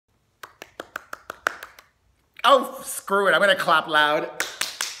Oh, screw it. I'm going to clap loud.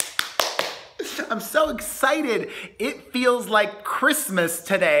 I'm so excited. It feels like Christmas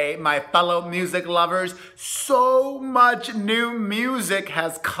today, my fellow music lovers. So much new music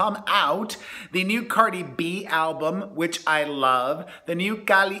has come out. The new Cardi B album, which I love. The new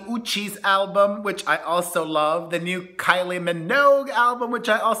Kali Uchis album, which I also love. The new Kylie Minogue album, which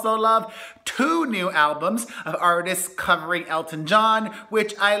I also love. 2 new albums of artists covering Elton John,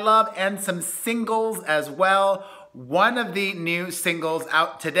 which I love, and some singles as well. One of the new singles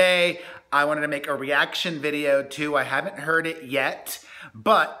out today, I wanted to make a reaction video to. I haven't heard it yet,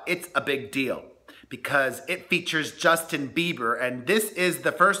 but it's a big deal because it features Justin Bieber, and this is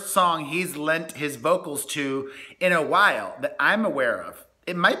the first song he's lent his vocals to in a while that I'm aware of.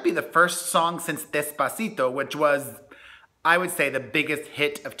 It might be the first song since Despacito, which was, I would say, the biggest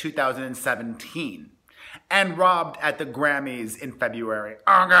hit of 2017 and robbed at the Grammys in February.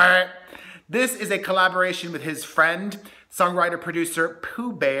 Okay. This is a collaboration with his friend, songwriter-producer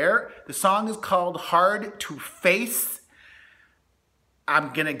Pooh Bear. The song is called Hard to Face.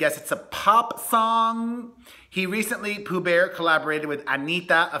 I'm gonna guess it's a pop song. He recently, Pooh Bear, collaborated with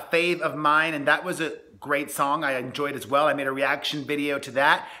Anita, a fave of mine, and that was a great song I enjoyed as well. I made a reaction video to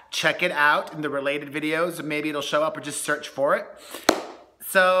that. Check it out in the related videos. Maybe it'll show up or just search for it.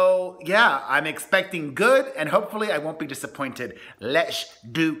 So yeah, I'm expecting good and hopefully I won't be disappointed. Let's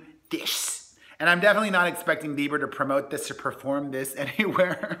do this. And I'm definitely not expecting Bieber to promote this or perform this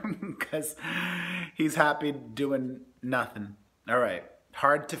anywhere because he's happy doing nothing. All right,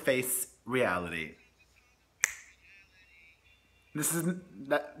 Hard to Face reality. This is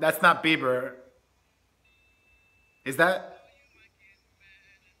that's not Bieber. Is that?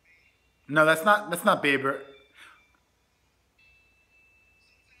 No, that's not Bieber.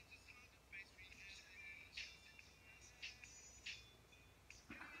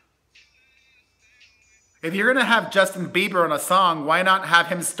 If you're gonna have Justin Bieber on a song, why not have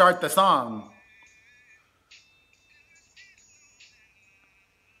him start the song?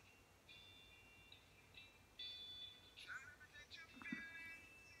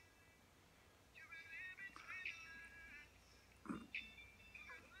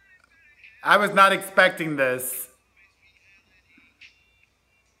 I was not expecting this.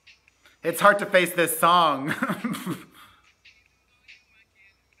 It's hard to face this song.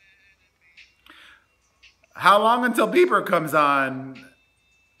 How long until Bieber comes on?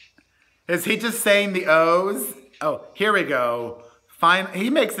 Is he just saying the O's? Oh, here we go. Fine.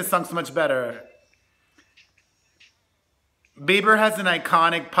 He makes this song so much better. Bieber has an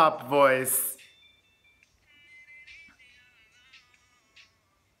iconic pop voice.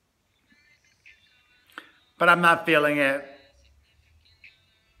 But I'm not feeling it.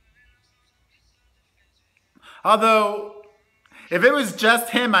 Although, if it was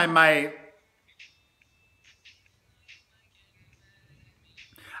just him, I might.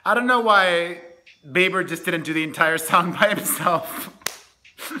 I don't know why Bieber just didn't do the entire song by himself.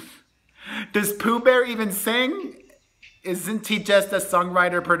 Does Pooh Bear even sing? Isn't he just a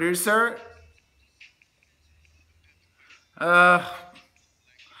songwriter-producer?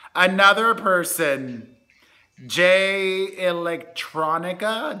 Another person. J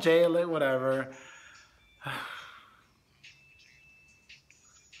Electronica? Whatever.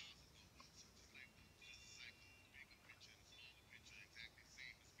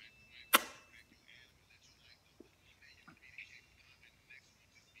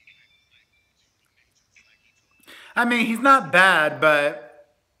 I mean, he's not bad, but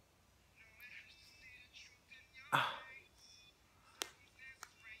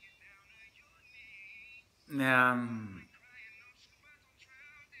yeah.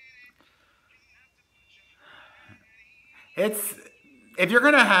 It's if you're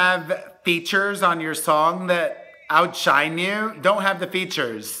gonna have features on your song that outshine you, don't have the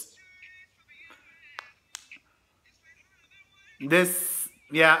features. This,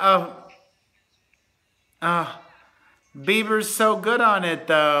 yeah, oh. Bieber's so good on it,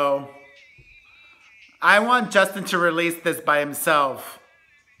 though. I want Justin to release this by himself.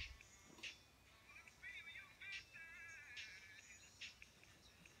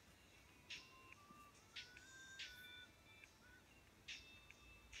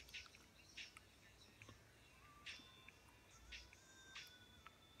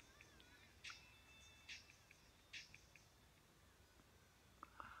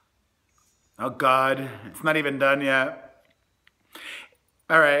 Oh God, it's not even done yet.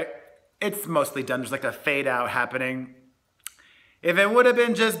 All right, it's mostly done. There's like a fade out happening. If it would have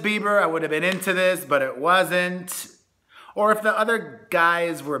been just Bieber, I would have been into this, but it wasn't. Or if the other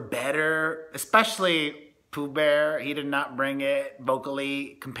guys were better, especially Pooh Bear, he did not bring it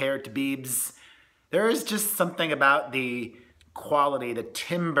vocally compared to Biebs. There is just something about the quality, the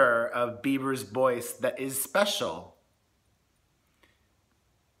timbre of Bieber's voice that is special.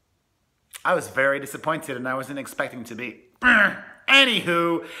 I was very disappointed and I wasn't expecting to be.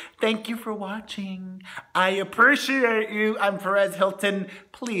 Anywho, thank you for watching. I appreciate you. I'm Perez Hilton.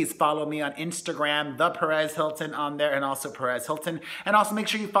 Please follow me on Instagram, the Perez Hilton on there, and also Perez Hilton. And also make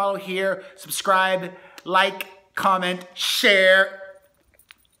sure you follow here, subscribe, like, comment, share.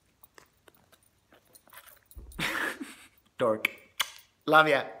 Dork. Love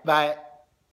ya. Bye.